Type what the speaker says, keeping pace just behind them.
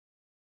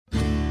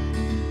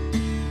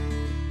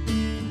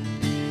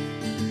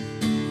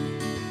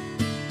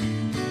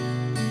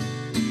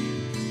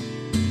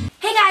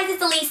Hey guys,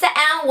 it's Elessa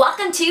and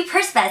welcome to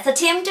Pursebuzz. So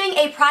today I'm doing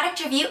a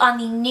product review on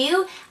the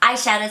new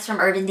eyeshadows from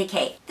Urban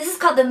Decay. This is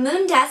called the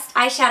Moondust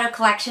eyeshadow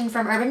collection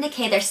from Urban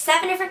Decay. There's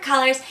 7 different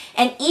colors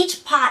and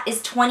each pot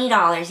is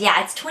 $20.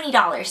 Yeah, it's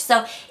 $20.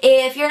 So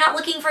if you're not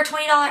looking for a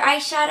 $20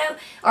 eyeshadow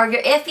or if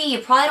you're iffy, you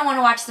probably don't want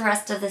to watch the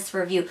rest of this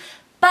review.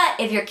 But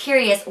if you're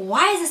curious,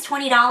 why is this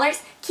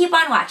 $20? Keep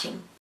on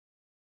watching.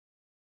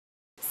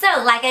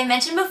 So, like I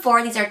mentioned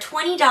before, these are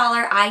 $20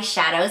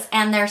 eyeshadows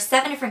and they're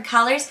 7 different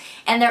colors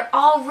and they're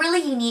all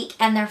really unique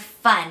and they're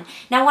fun.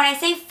 Now when I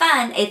say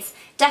fun, it's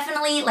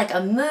definitely like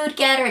a mood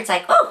getter. It's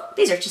like, oh,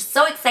 these are just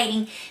so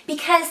exciting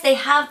because they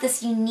have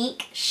this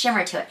unique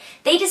shimmer to it.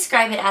 They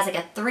describe it as like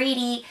a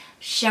 3D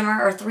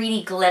shimmer or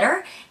 3D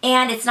glitter,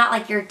 and it's not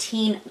like your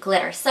teen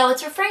glitter. So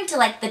it's referring to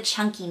like the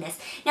chunkiness.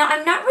 Now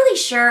I'm not really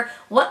sure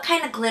what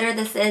kind of glitter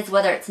this is,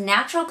 whether it's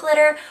natural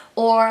glitter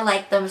or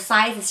like the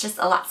size is just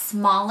a lot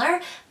smaller,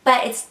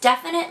 but it's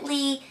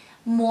definitely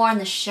more on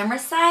the shimmer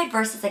side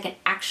versus like an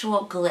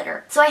actual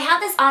glitter. So I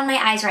have this on my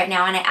eyes right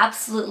now and I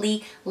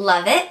absolutely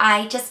love it.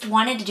 I just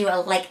wanted to do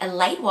a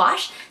light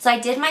wash. So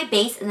I did my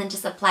base and then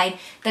just applied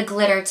the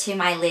glitter to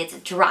my lids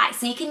dry.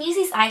 So you can use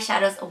these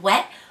eyeshadows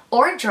wet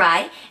or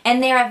dry,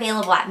 and they're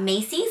available at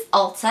Macy's,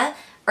 Ulta,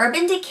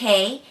 Urban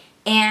Decay,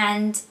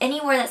 and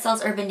anywhere that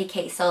sells Urban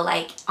Decay. So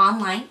like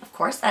online, of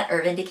course, at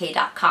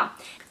urbandecay.com.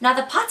 Now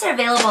the pots are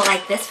available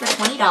like this for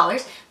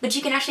 $20, but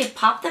you can actually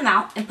pop them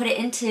out and put it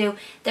into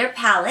their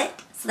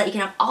palette so that you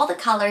can have all the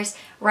colors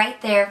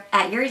right there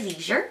at your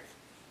leisure.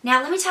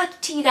 Now let me talk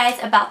to you guys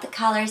about the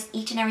colors,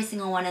 each and every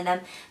single one of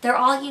them. They're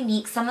all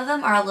unique. Some of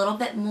them are a little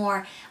bit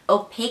more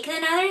opaque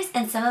than others,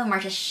 and some of them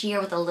are just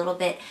sheer with a little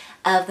bit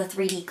of the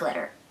 3D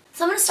glitter.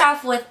 So I'm going to start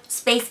off with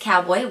Space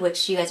Cowboy,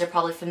 which you guys are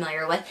probably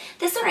familiar with.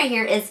 This one right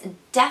here is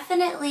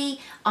definitely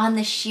on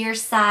the sheer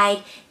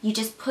side. You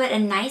just put a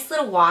nice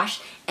little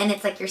wash and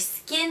it's like your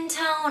skin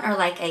tone, or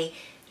like a,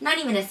 not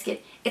even a skin,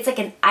 it's like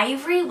an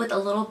ivory with a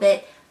little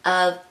bit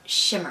of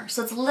shimmer.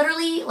 So it's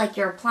literally like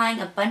you're applying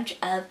a bunch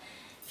of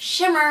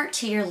shimmer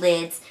to your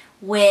lids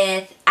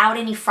without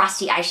any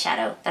frosty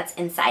eyeshadow that's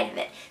inside of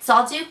it. So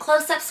I'll do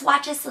close-up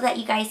swatches so that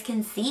you guys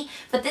can see,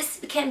 but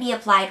this can be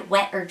applied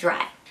wet or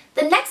dry.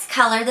 The next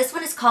color, this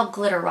one is called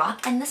Glitter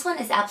Rock, and this one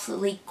is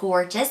absolutely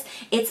gorgeous.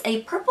 It's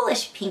a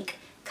purplish pink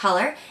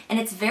color, and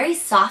it's very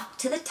soft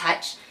to the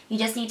touch. You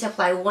just need to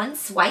apply one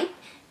swipe,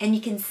 and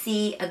you can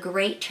see a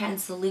great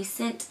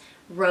translucent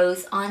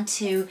rose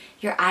onto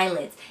your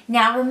eyelids.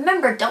 Now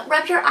remember, don't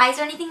rub your eyes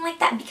or anything like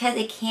that because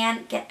it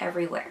can get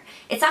everywhere.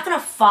 It's not going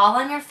to fall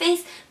on your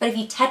face, but if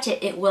you touch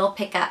it, it will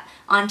pick up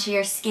onto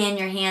your skin,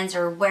 your hands,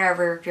 or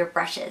wherever your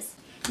brush is.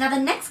 Now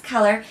the next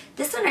color,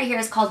 this one right here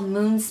is called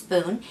Moon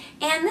Spoon,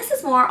 and this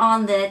is more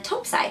on the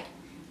taupe side.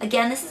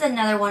 Again, this is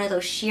another one of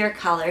those sheer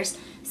colors.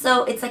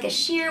 So it's like a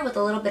sheer with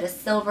a little bit of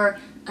silver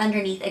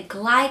underneath. It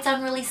glides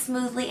on really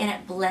smoothly and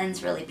it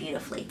blends really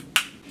beautifully.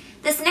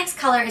 This next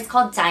color is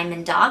called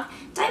Diamond Dog.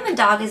 Diamond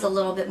Dog is a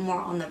little bit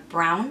more on the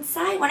brown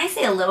side. When I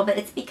say a little bit,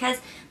 it's because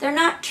they're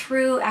not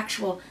true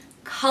actual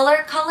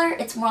color.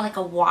 It's more like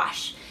a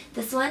wash.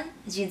 This one,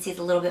 as you can see, is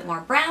a little bit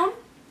more brown.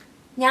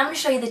 Now I'm going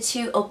to show you the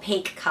 2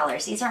 opaque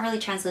colors. These aren't really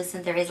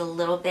translucent. There is a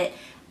little bit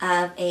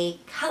of a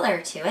color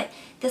to it.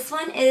 This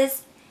one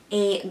is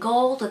a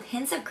gold with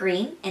hints of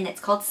green, and it's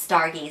called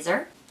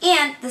Stargazer.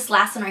 And this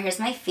last one right here is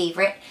my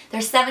favorite.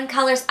 There's 7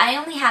 colors. I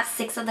only have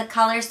 6 of the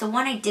colors. The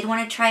one I did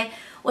want to try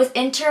was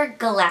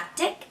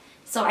Intergalactic,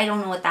 so I don't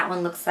know what that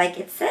one looks like.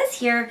 It says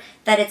here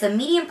that it's a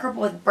medium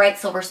purple with bright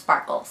silver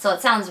sparkle, so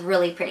it sounds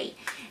really pretty.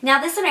 Now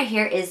this one right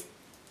here is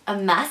a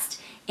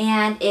must,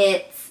 and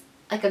it's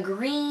like a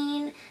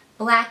green,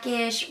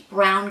 blackish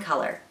brown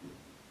color.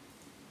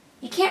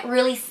 You can't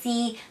really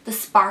see the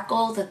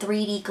sparkle, the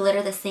 3D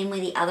glitter the same way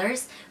the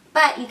others,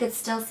 but you could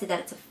still see that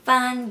it's a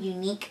fun,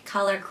 unique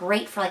color,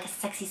 great for like a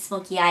sexy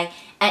smoky eye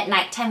at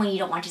nighttime when you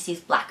don't want to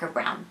use black or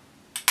brown.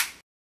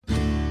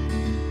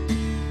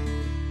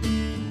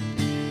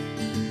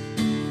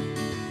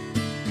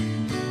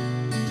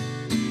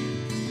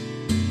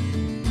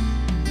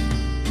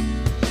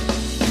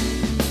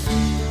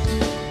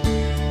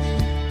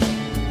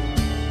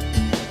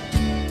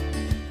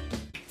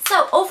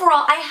 So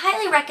overall, I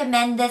highly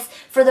recommend this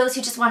for those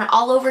who just want an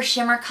all-over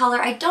shimmer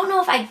color. I don't know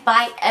if I'd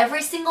buy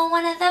every single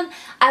one of them.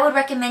 I would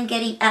recommend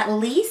getting at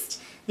least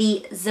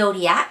the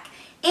Zodiac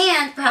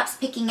and perhaps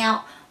picking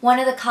out one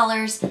of the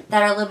colors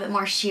that are a little bit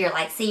more sheer.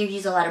 Like say you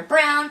use a lot of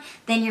brown,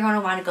 then you're going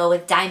to want to go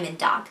with Diamond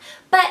Dog.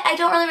 But I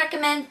don't really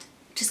recommend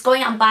just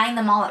going out and buying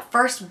them all at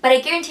first, but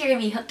I guarantee you're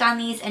going to be hooked on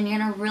these and you're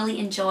going to really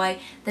enjoy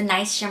the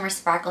nice shimmer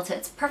sparkle to it.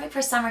 It's perfect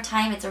for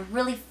summertime. It's a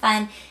really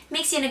fun,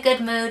 makes you in a good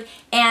mood,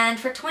 and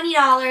for $20,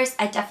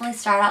 I definitely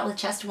start out with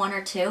just 1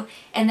 or 2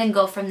 and then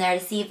go from there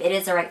to see if it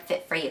is the right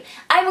fit for you.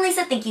 I'm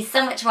Elessa. Thank you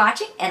so much for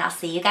watching, and I'll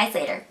see you guys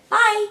later.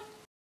 Bye!